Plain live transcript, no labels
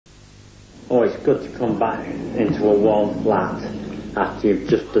Oh, it's good to come back into a warm flat after you've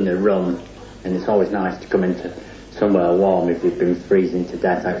just done a run, and it's always nice to come into somewhere warm if you've been freezing to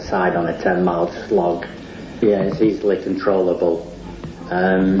death outside on a 10-mile slog. Yeah, it's easily controllable,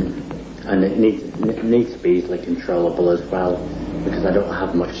 and it needs to be easily controllable as well, because I don't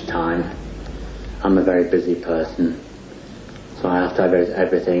have much time. I'm a very busy person, so I have to have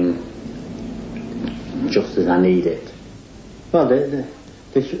everything just as I need it. Well,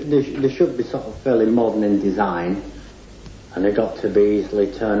 they should be sort of fairly modern in design, and they've got to be easily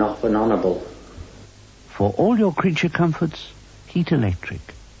turn off and onable. For all your creature comforts, Heat Electric.